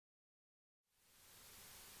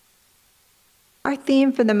Our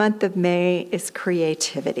theme for the month of May is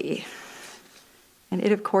creativity. And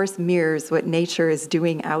it, of course, mirrors what nature is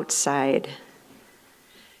doing outside.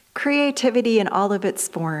 Creativity in all of its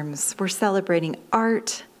forms. We're celebrating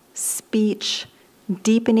art, speech,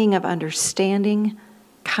 deepening of understanding,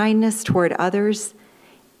 kindness toward others,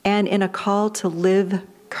 and in a call to live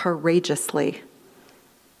courageously.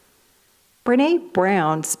 Brene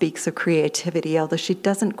Brown speaks of creativity, although she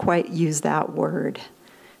doesn't quite use that word.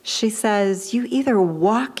 She says, you either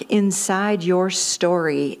walk inside your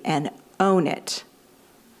story and own it,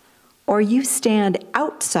 or you stand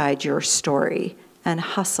outside your story and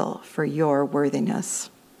hustle for your worthiness.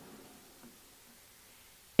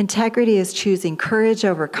 Integrity is choosing courage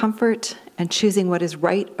over comfort and choosing what is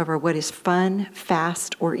right over what is fun,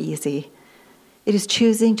 fast, or easy. It is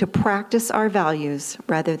choosing to practice our values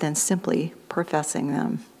rather than simply professing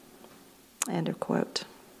them. End of quote.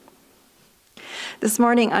 This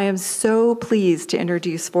morning, I am so pleased to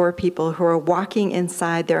introduce 4 people who are walking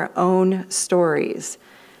inside their own stories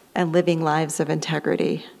and living lives of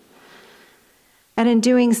integrity. And in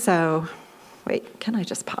doing so, wait, can I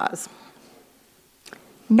just pause?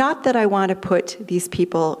 Not that I want to put these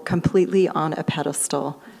people completely on a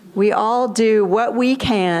pedestal. We all do what we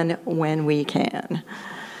can when we can.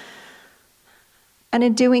 And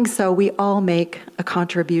in doing so, we all make a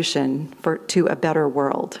contribution to a better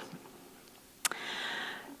world.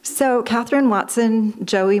 So Catherine Watson,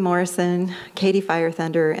 Joey Morrison, Katie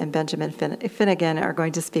Firethunder, and Benjamin Finnegan are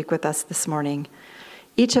going to speak with us this morning.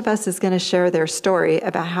 Each of us is going to share their story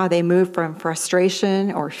about how they moved from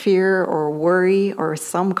frustration or fear or worry or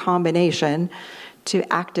some combination to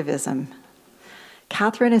activism.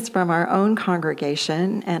 Catherine is from our own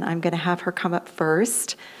congregation, and I'm going to have her come up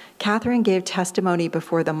first. Catherine gave testimony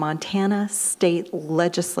before the Montana State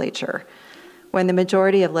Legislature when the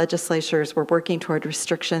majority of legislatures were working toward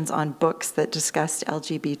restrictions on books that discussed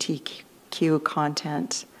LGBTQ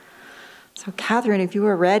content. So Catherine, if you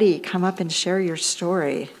are ready, come up and share your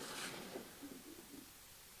story.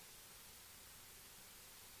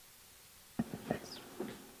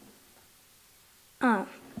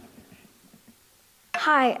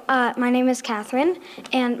 Hi, my name is Catherine,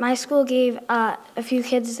 and my school gave a few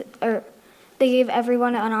kids, they gave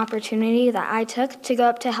everyone an opportunity that I took to go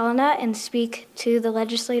up to Helena and speak to the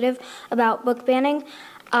legislative about book banning.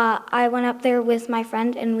 I went up there with my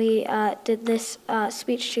friend and we did this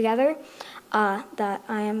speech together that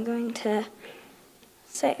I am going to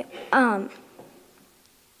say.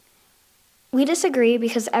 We disagree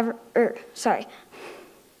because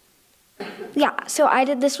so I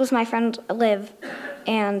did this with my friend Liv,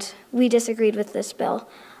 and we disagreed with this bill.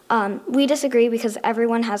 We disagree because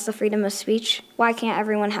everyone has the freedom of speech. Why can't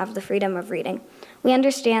everyone have the freedom of reading? We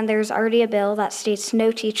understand there's already a bill that states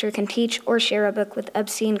no teacher can teach or share a book with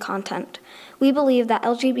obscene content. We believe that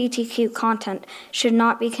LGBTQ content should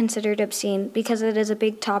not be considered obscene because it is a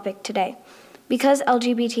big topic today. Because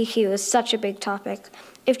LGBTQ is such a big topic,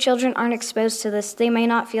 if children aren't exposed to this, they may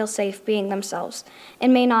not feel safe being themselves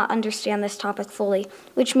and may not understand this topic fully,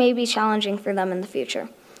 which may be challenging for them in the future.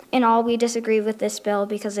 In all, we disagree with this bill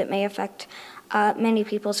because it may affect many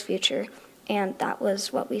people's future, and that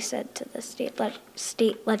was what we said to the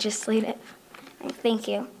state legislative. Thank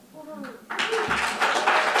you.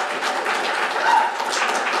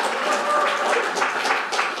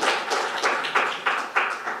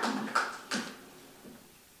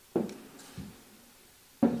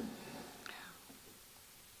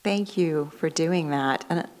 Thank you for doing that.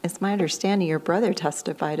 And it's my understanding your brother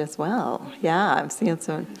testified as well. Yeah, I'm seeing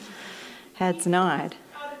some heads nod.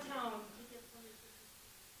 Out of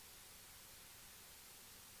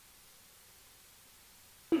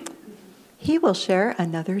town. He will share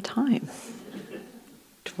another time.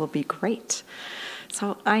 It will be great.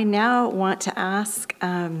 So I now want to ask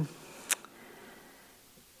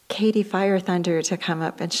Katie Firethunder to come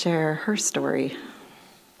up and share her story.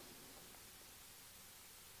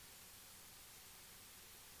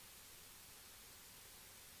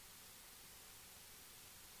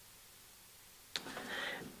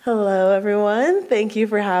 Hello, everyone. Thank you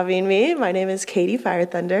for having me. My name is Katie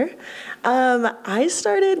Firethunder. I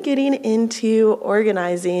started getting into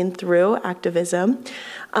organizing through activism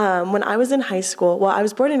when I was in high school. Well, I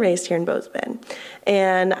was born and raised here in Bozeman,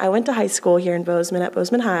 and I went to high school here in Bozeman at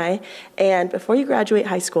Bozeman High, and before you graduate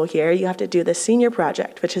high school here, you have to do the senior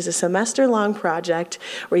project, which is a semester-long project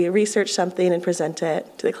where you research something and present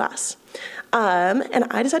it to the class. And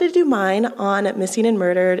I decided to do mine on missing and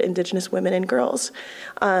murdered Indigenous women and girls.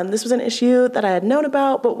 This was an issue that I had known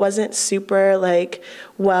about, but wasn't super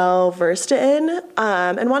well versed in,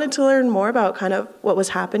 and wanted to learn more about kind of what was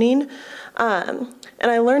happening. And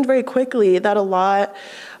I learned very quickly that a lot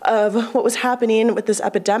of what was happening with this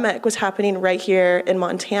epidemic was happening right here in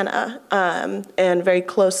Montana, and very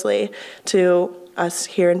closely to us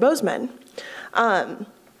here in Bozeman.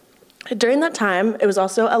 During that time, it was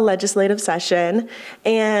also a legislative session,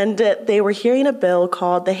 and they were hearing a bill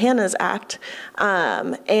called the Hannah's Act.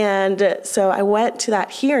 And so I went to that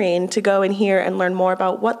hearing to go in here and learn more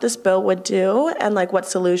about what this bill would do and what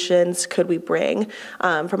solutions could we bring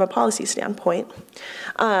from a policy standpoint.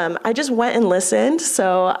 I just went and listened,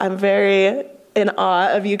 so I'm very in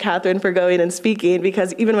awe of you, Catherine, for going and speaking,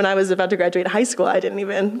 because even when I was about to graduate high school, I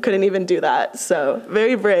couldn't even do that. So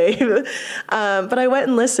very brave. But I went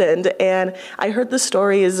and listened, and I heard the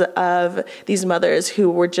stories of these mothers who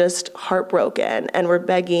were just heartbroken and were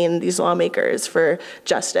begging these lawmakers for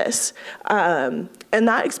justice. And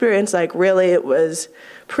that experience, really, it was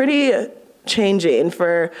pretty changing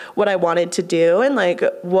for what I wanted to do and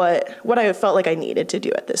what I felt like I needed to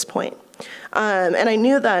do at this point. And I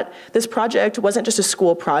knew that this project wasn't just a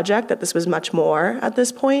school project, that this was much more at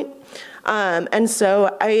this point. And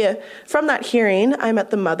so from that hearing, I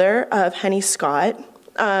met the mother of Henny Scott,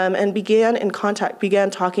 and began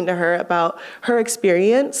talking to her about her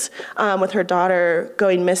experience with her daughter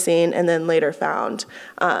going missing and then later found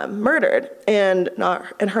murdered, and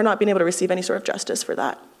her not being able to receive any sort of justice for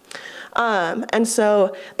that. And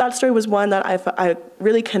so that story was one that I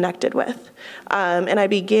really connected with. And I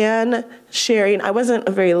began sharing. I wasn't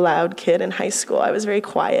a very loud kid in high school. I was very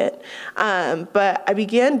quiet. But I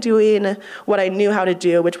began doing what I knew how to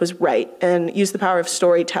do, which was write and use the power of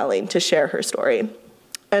storytelling to share her story.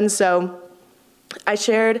 And so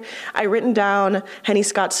I written down Henny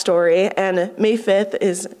Scott's story, and May 5th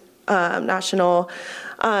is National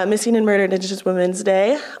Missing and Murdered Indigenous Women's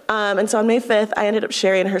Day. And so on May 5th, I ended up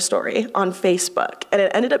sharing her story on Facebook, and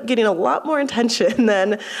it ended up getting a lot more attention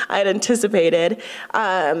than I had anticipated.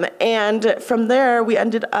 And from there,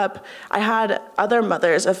 I had other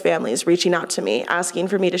mothers of families reaching out to me, asking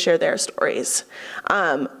for me to share their stories,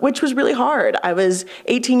 which was really hard. I was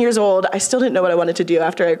 18 years old. I still didn't know what I wanted to do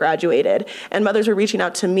after I graduated. And mothers were reaching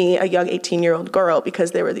out to me, a young 18-year-old girl,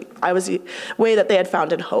 because I was the way that they had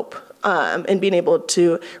found in hope. And being able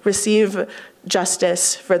to receive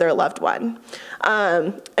justice for their loved one.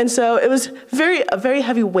 And so it was a very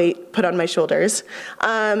heavy weight put on my shoulders.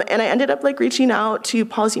 And I ended up reaching out to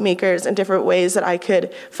policymakers in different ways that I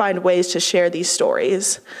could find ways to share these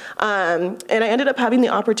stories. And I ended up having the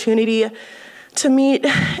opportunity to meet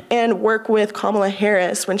and work with Kamala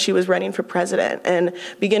Harris when she was running for president, and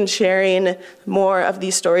begin sharing more of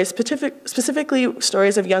these stories, specifically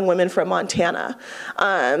stories of young women from Montana,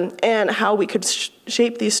 and how we could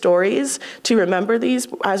shape these stories to remember these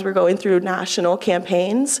as we're going through national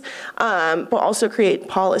campaigns, but also create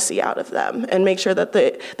policy out of them and make sure that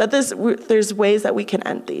there's ways that we can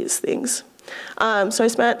end these things. So I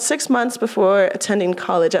spent 6 months before attending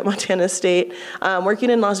college at Montana State, working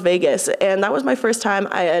in Las Vegas, and that was my first time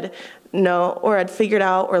I had figured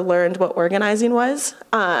out or learned what organizing was.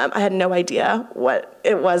 I had no idea what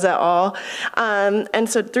it was at all. And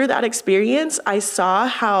so through that experience, I saw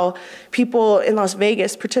how people in Las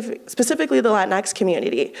Vegas, specifically the Latinx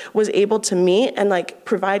community, was able to meet and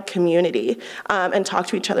provide community, and talk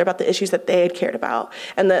to each other about the issues that they had cared about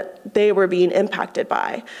and that they were being impacted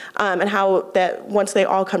by, and how that once they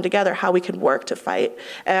all come together, how we could work to fight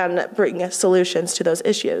and bring solutions to those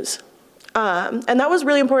issues. And that was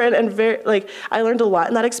really important, and I learned a lot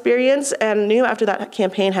in that experience, and knew after that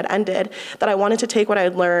campaign had ended that I wanted to take what I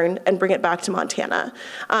had learned and bring it back to Montana.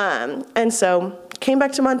 And so came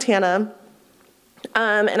back to Montana,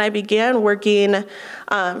 and I began working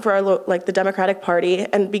for the Democratic Party,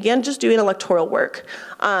 and began just doing electoral work.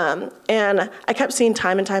 And I kept seeing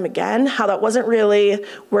time and time again how that wasn't really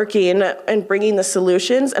working and bringing the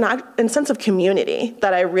solutions and sense of community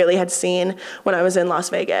that I really had seen when I was in Las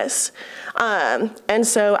Vegas. And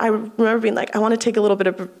so I remember being I want to take a little bit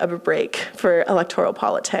of a break for electoral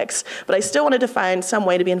politics, but I still wanted to find some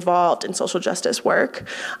way to be involved in social justice work.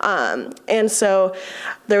 And so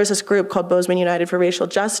there was this group called Bozeman United for Racial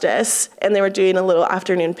Justice, and they were doing a little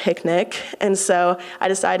afternoon picnic. And so I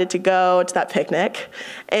decided to go to that picnic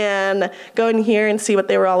and go in here and see what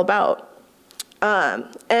they were all about.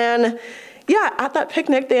 And yeah, at that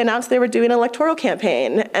picnic, they announced they were doing an electoral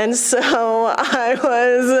campaign. And so I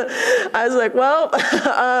was like, well,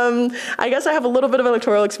 I guess I have a little bit of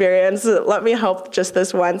electoral experience. Let me help just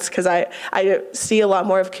this once, because I see a lot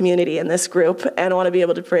more of community in this group and want to be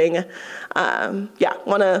able to bring,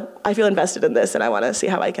 I feel invested in this and I want to see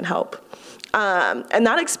how I can help. And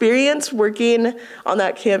that experience working on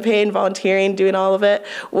that campaign, volunteering, doing all of it,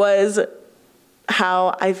 was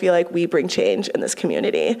how I feel like we bring change in this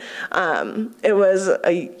community. It was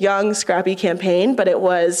a young, scrappy campaign, but it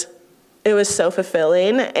was so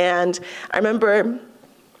fulfilling. And I remember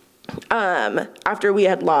after we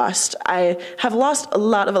had lost, I have lost a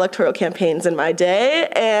lot of electoral campaigns in my day,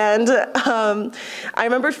 and I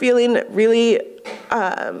remember feeling really,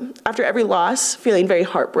 after every loss, feeling very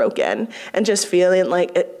heartbroken and just feeling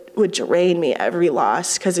like it would drain me every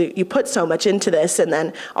loss, because you put so much into this and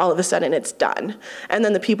then all of a sudden it's done. And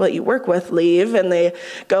then the people that you work with leave and they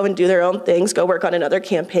go and do their own things, go work on another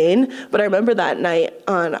campaign. But I remember that night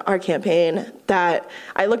on our campaign that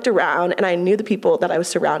I looked around and I knew the people that I was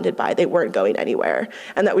surrounded by, they weren't going anywhere,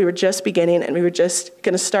 and that we were just beginning and we were just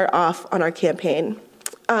going to start off on our campaign.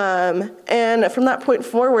 And from that point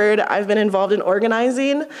forward, I've been involved in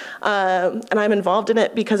organizing, and I'm involved in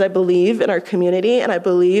it because I believe in our community, and I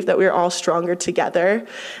believe that we're all stronger together,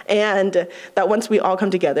 and that once we all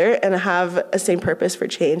come together and have a same purpose for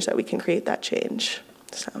change, that we can create that change.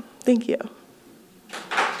 So, thank you.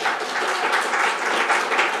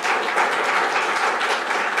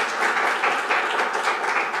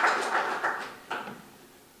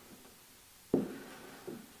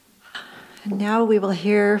 And now we will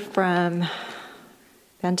hear from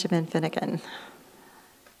Benjamin Finnegan.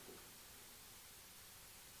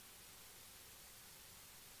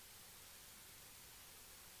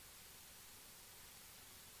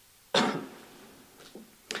 Good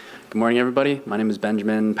morning, everybody. My name is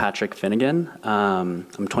Benjamin Patrick Finnegan. I'm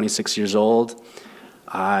 26 years old.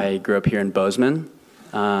 I grew up here in Bozeman.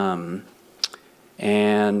 And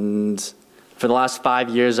for the last 5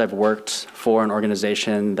 years, I've worked for an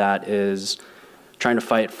organization that is trying to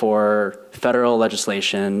fight for federal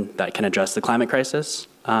legislation that can address the climate crisis.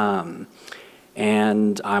 And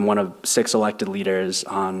I'm one of 6 elected leaders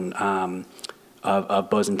of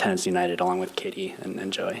Bozeman Tenants United, along with Katie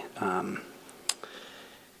and Joey. I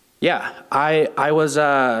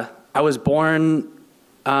was born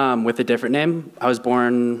with a different name. I was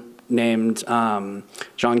born named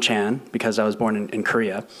Jong Chan because I was born in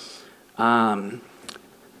Korea. When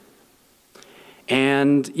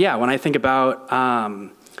I think about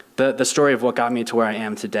the story of what got me to where I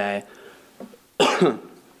am today, I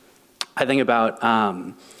think about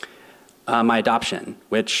my adoption,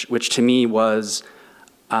 which to me was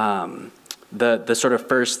the sort of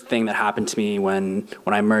first thing that happened to me when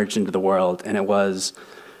I emerged into the world, and it was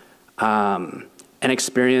an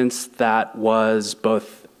experience that was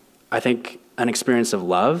both, I think, an experience of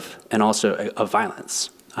love and also of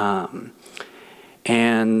violence.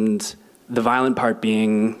 And the violent part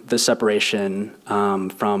being the separation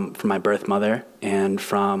from my birth mother and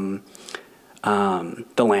from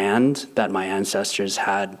the land that my ancestors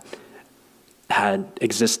had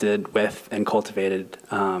existed with and cultivated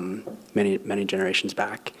many generations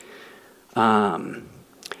back. And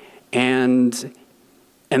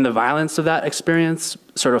the violence of that experience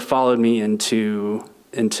sort of followed me into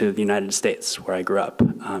the United States, where I grew up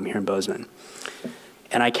here in Bozeman.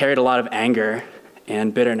 And I carried a lot of anger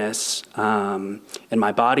and bitterness in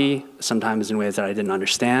my body, sometimes in ways that I didn't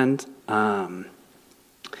understand.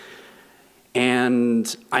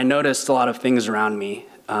 And I noticed a lot of things around me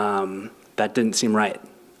that didn't seem right,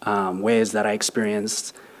 ways that I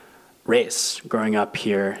experienced race growing up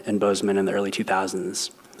here in Bozeman in the early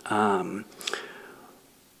 2000s.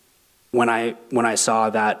 When I saw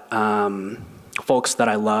that folks that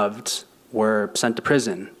I loved were sent to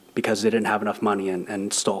prison because they didn't have enough money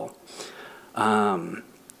and stole. When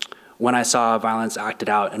I saw violence acted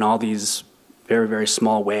out in all these very, very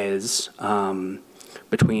small ways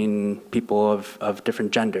between people of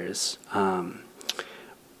different genders,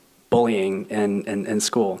 bullying in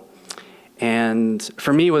school. And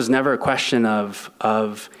for me, it was never a question of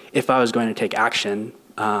if I was going to take action.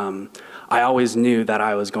 I always knew that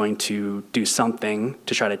I was going to do something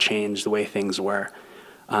to try to change the way things were.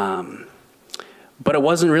 But it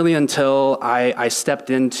wasn't really until I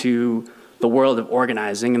stepped into the world of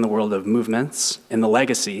organizing and the world of movements and the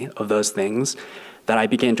legacy of those things that I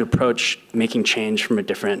began to approach making change from a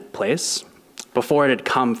different place. Before, it had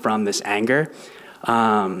come from this anger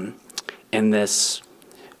and this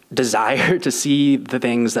desire to see the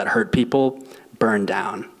things that hurt people burn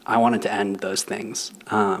down. I wanted to end those things.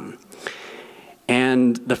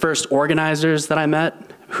 And the first organizers that I met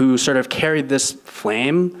who sort of carried this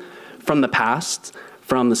flame from the past,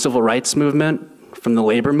 from the civil rights movement, from the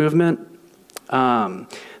labor movement,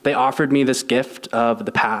 they offered me this gift of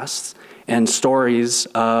the past and stories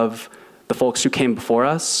of the folks who came before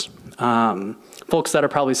us, folks that are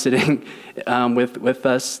probably sitting with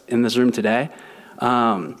us in this room today,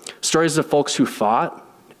 stories of folks who fought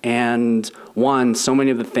and won so many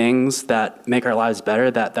of the things that make our lives better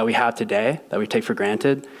that we have today, that we take for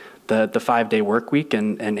granted, the 5-day work week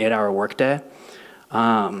and 8-hour workday,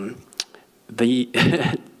 the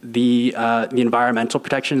environmental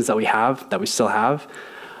protections that we still have,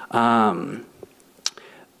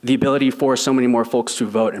 the ability for so many more folks to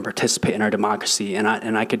vote and participate in our democracy,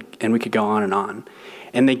 and we could go on and on.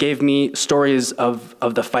 And they gave me stories of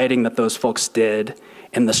the fighting that those folks did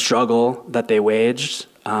and the struggle that they waged,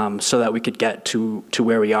 so that we could get to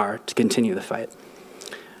where we are to continue the fight.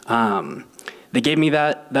 They gave me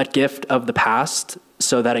that gift of the past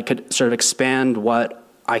so that I could sort of expand what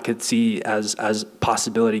I could see as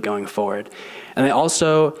possibility going forward. And they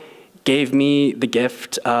also gave me the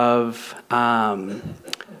gift of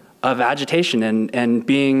agitation and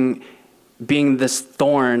being this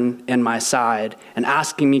thorn in my side and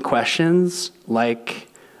asking me questions like,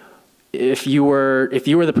 if you were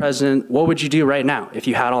the president, what would you do right now if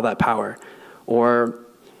you had all that power? Or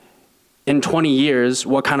in 20 years,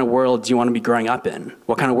 what kind of world do you want to be growing up in?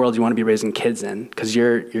 What kind of world do you want to be raising kids in? Because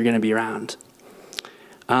you're going to be around.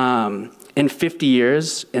 In 50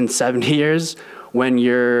 years, in 70 years, when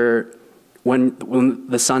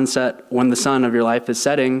the sun of your life is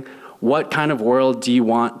setting, what kind of world do you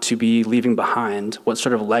want to be leaving behind? What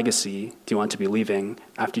sort of legacy do you want to be leaving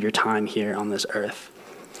after your time here on this earth?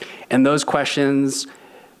 And those questions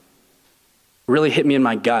really hit me in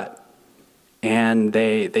my gut, and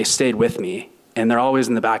they stayed with me, and they're always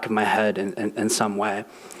in the back of my head in some way.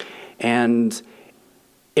 And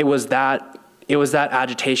it was that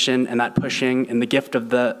agitation and that pushing and the gift of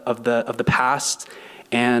the past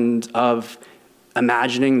and of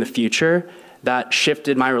imagining the future that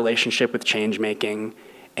shifted my relationship with change making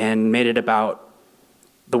and made it about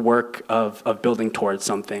the work of building towards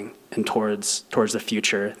something and towards the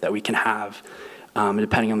future that we can have,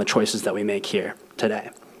 depending on the choices that we make here today.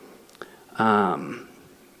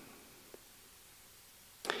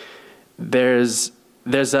 There's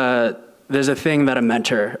a thing that a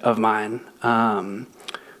mentor of mine,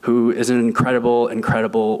 who is an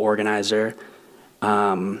incredible organizer,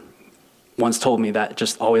 once told me that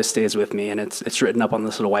just always stays with me, and it's written up on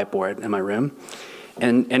this little whiteboard in my room.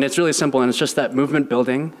 And it's really simple, and it's just that movement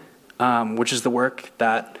building, which is the work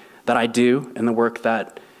that I do and the work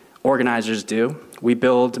that organizers do. We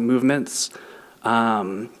build movements,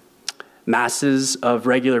 masses of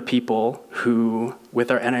regular people who,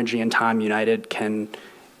 with our energy and time united, can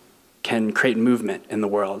create movement in the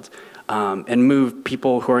world, and move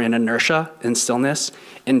people who are in inertia and stillness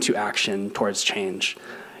into action towards change.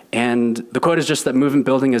 And the quote is just that movement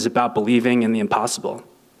building is about believing in the impossible.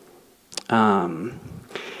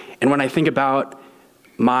 And when I think about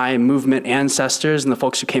my movement ancestors and the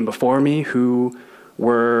folks who came before me who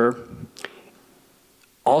were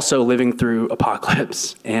also living through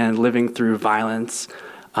apocalypse and living through violence,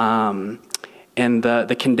 and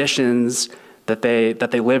the conditions that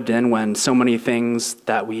they lived in when so many things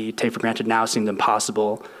that we take for granted now seemed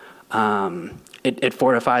impossible, it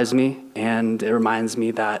fortifies me, and it reminds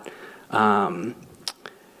me that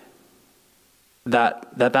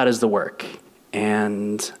that is the work.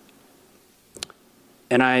 And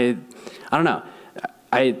I don't know.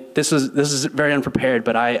 This is very unprepared,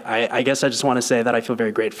 but I guess I just want to say that I feel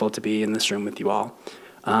very grateful to be in this room with you all,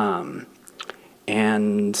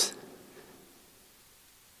 and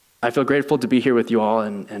I feel grateful to be here with you all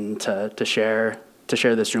and to share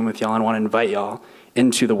this room with y'all, and want to invite y'all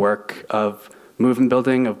into the work of movement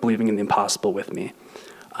building, of believing in the impossible with me.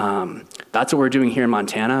 That's what we're doing here in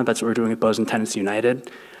Montana. That's what we're doing with Bozeman Tenants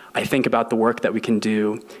United. I think about the work that we can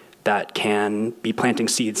do that can be planting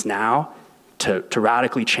seeds now to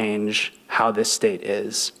radically change how this state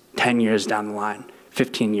is 10 years down the line,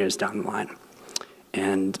 15 years down the line.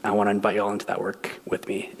 And I want to invite you all into that work with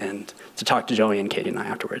me and to talk to Joey and Katie and I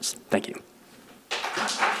afterwards. Thank you.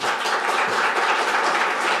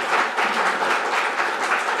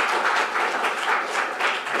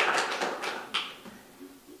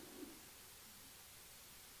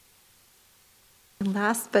 And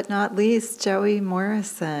last but not least, Joey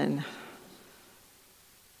Morrison.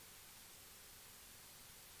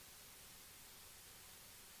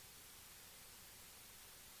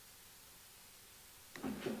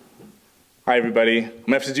 All Hi, everybody. I'm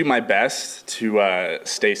gonna have to do my best to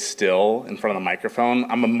stay still in front of the microphone.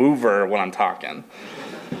 I'm a mover when I'm talking.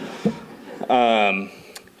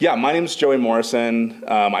 Yeah, my name's Joey Morrison.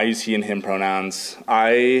 I use he and him pronouns.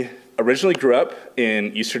 I originally grew up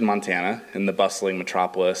in eastern Montana in the bustling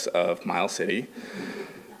metropolis of Miles City.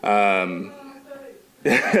 Thank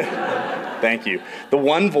you. The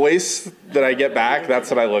one voice that I get back, that's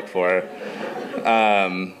what I look for.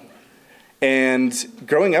 And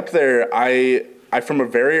growing up there, I from a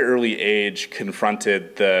very early age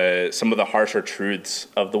confronted some of the harsher truths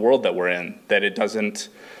of the world that we're in, that it doesn't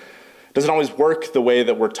always work the way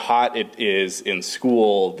that we're taught it is in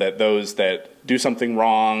school, that those that do something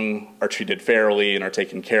wrong are treated fairly and are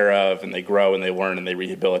taken care of, and they grow and they learn and they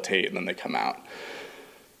rehabilitate and then they come out.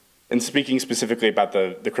 And speaking specifically about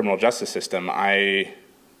the criminal justice system,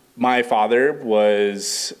 my father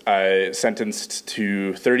was sentenced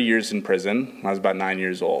to 30 years in prison when I was about 9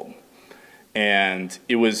 years old. And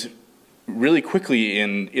it was really quickly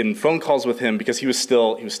in phone calls with him, because he was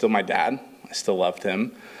still my dad. I still loved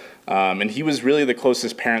him. And he was really the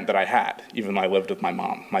closest parent that I had, even though I lived with my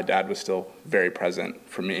mom. My dad was still very present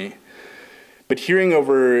for me. But hearing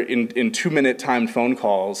over in 2-minute timed phone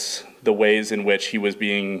calls the ways in which he was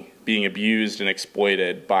being abused and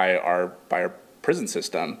exploited by our prison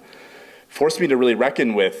system forced me to really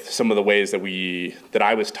reckon with some of the ways that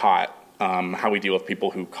I was taught, how we deal with people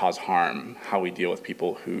who cause harm, how we deal with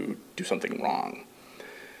people who do something wrong.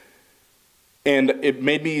 And it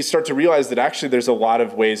made me start to realize that actually there's a lot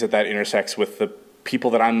of ways that intersects with the people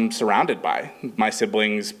that I'm surrounded by. My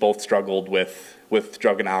siblings both struggled with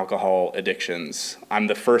drug and alcohol addictions. I'm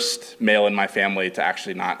the first male in my family to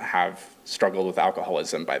actually not have struggled with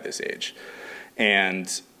alcoholism by this age.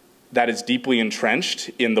 And that is deeply entrenched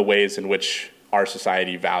in the ways in which our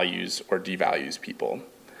society values or devalues people.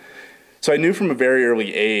 So I knew from a very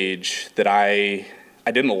early age that I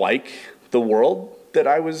didn't like the world that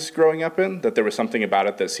I was growing up in, that there was something about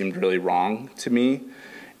it that seemed really wrong to me.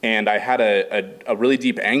 And I had a really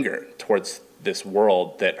deep anger towards this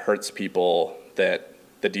world that hurts people, that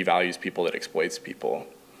devalues people, that exploits people.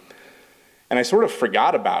 And I sort of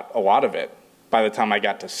forgot about a lot of it by the time I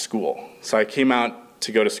got to school. So I came out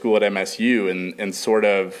to go to school at MSU and sort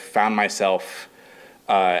of found myself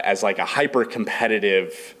as like a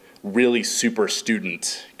hyper-competitive, really super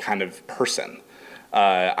student kind of person.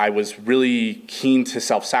 I was really keen to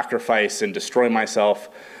self-sacrifice and destroy myself.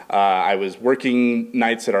 I was working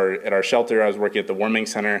nights at our shelter. I was working at the warming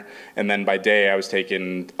center, and then by day I was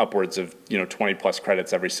taking upwards of 20 plus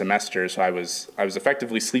credits every semester. So I was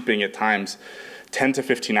effectively sleeping at times 10 to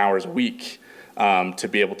 15 hours a week to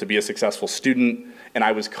be able to be a successful student, and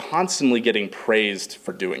I was constantly getting praised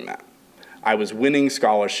for doing that. I was winning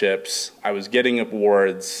scholarships. I was getting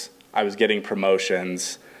awards. I was getting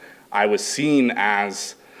promotions. I was seen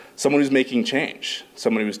as someone who's making change,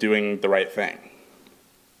 someone who's doing the right thing.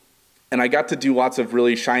 And I got to do lots of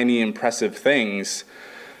really shiny, impressive things.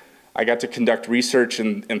 I got to conduct research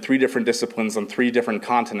in 3 different disciplines on 3 different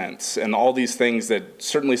continents, and all these things that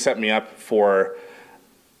certainly set me up for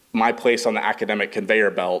my place on the academic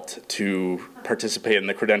conveyor belt to participate in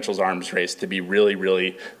the credentials arms race, to be really,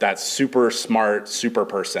 really that super smart, super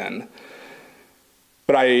person.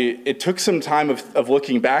 But it took some time of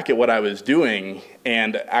looking back at what I was doing,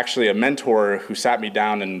 and actually a mentor who sat me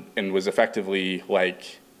down and was effectively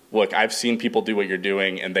like, look, I've seen people do what you're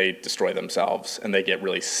doing and they destroy themselves and they get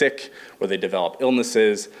really sick, or they develop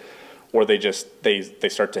illnesses, or they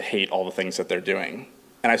start to hate all the things that they're doing.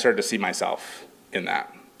 And I started to see myself in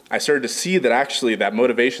that. I started to see that actually that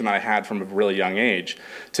motivation that I had from a really young age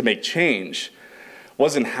to make change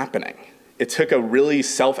wasn't happening. It took a really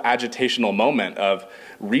self-agitational moment of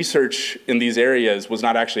research in these areas was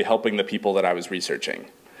not actually helping the people that I was researching.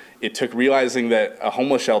 It took realizing that a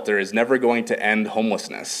homeless shelter is never going to end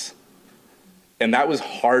homelessness. And that was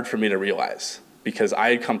hard for me to realize, because I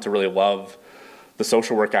had come to really love the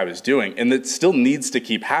social work I was doing, and it still needs to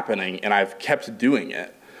keep happening, and I've kept doing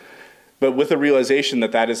it. But with the realization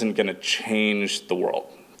that that isn't going to change the world.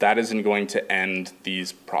 That isn't going to end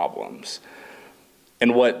these problems.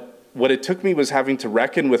 And what it took me was having to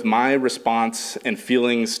reckon with my response and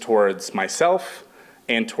feelings towards myself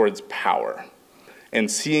and towards power.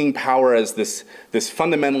 And seeing power as this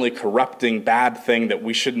fundamentally corrupting bad thing that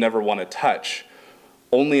we should never want to touch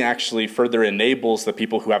only actually further enables the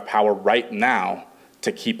people who have power right now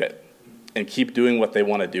to keep it and keep doing what they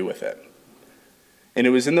want to do with it. And it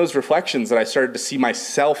was in those reflections that I started to see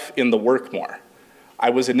myself in the work more. I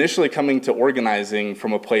was initially coming to organizing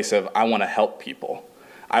from a place of, I want to help people.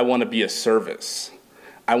 I want to be a service.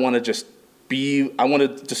 I want to just want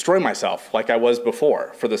to destroy myself like I was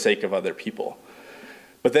before for the sake of other people.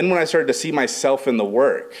 But then when I started to see myself in the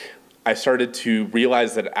work, I started to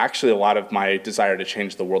realize that actually a lot of my desire to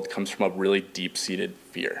change the world comes from a really deep-seated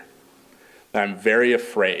fear. That I'm very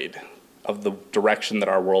afraid of the direction that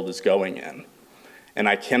our world is going in. And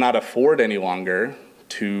I cannot afford any longer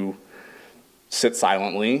to sit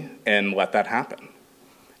silently and let that happen.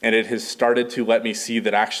 And it has started to let me see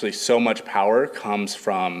that actually so much power comes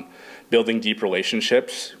from building deep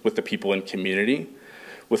relationships with the people in community,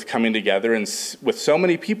 with coming together and with so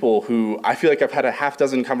many people who I feel like I've had a half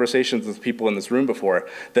dozen conversations with people in this room before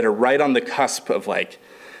that are right on the cusp of like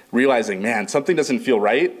realizing, man, something doesn't feel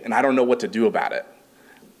right and I don't know what to do about it.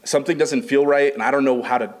 Something doesn't feel right and I don't know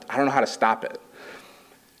how to stop it.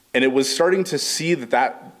 And it was starting to see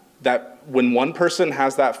that when one person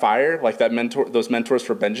has that fire, like that those mentors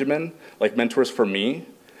for Benjamin, like mentors for me,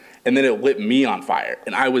 and then it lit me on fire.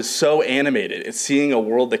 And I was so animated at seeing a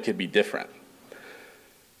world that could be different.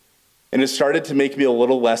 And it started to make me a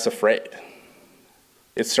little less afraid.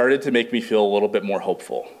 It started to make me feel a little bit more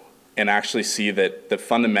hopeful and actually see that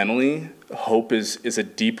fundamentally, hope is a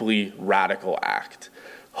deeply radical act.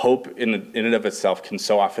 Hope in and of itself can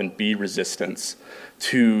so often be resistance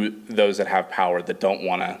to those that have power that don't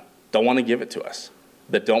want to give it to us,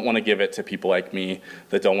 that don't want to give it to people like me,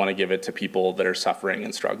 that don't want to give it to people that are suffering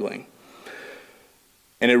and struggling.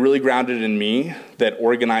 And it really grounded in me that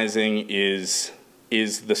organizing is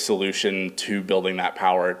the solution to building that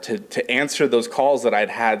power, to answer those calls that I'd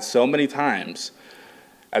had so many times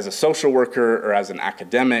as a social worker or as an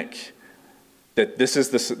academic, that this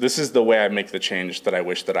is the way I make the change that I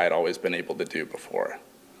wish that I'd always been able to do before.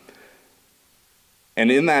 And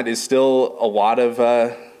in that is still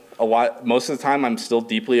most of the time I'm still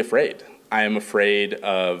deeply afraid. I'm afraid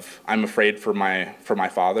for my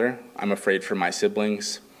father, I'm afraid for my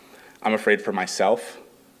siblings, I'm afraid for myself,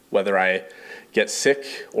 whether I get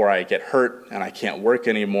sick or I get hurt and I can't work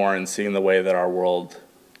anymore, and seeing the way that our world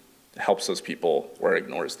helps those people or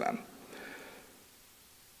ignores them.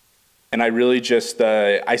 And I really just,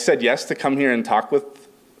 I said yes to come here and talk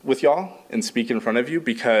with y'all and speak in front of you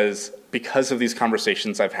because of these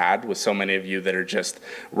conversations I've had with so many of you that are just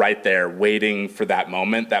right there waiting for that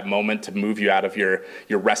moment to move you out of your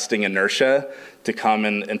resting inertia to come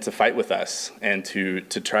and to fight with us and to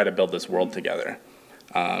try to build this world together.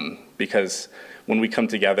 Because when we come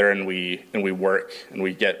together and we work and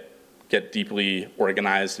we get deeply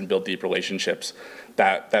organized and build deep relationships,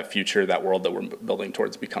 that future, that world that we're building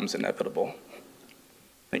towards becomes inevitable.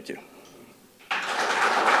 Thank you.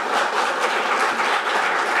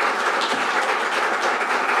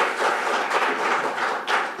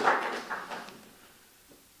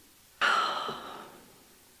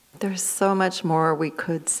 There's so much more we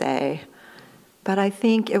could say, but I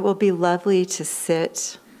think it will be lovely to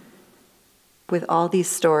sit with all these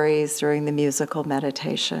stories during the musical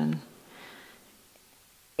meditation.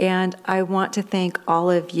 And I want to thank all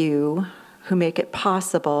of you who make it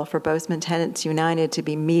possible for Bozeman Tenants United to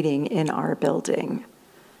be meeting in our building.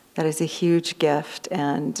 That is a huge gift,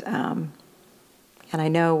 and I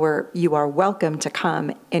know you are welcome to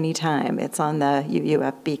come anytime. It's on the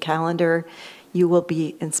UUFB calendar. You will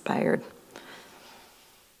be inspired.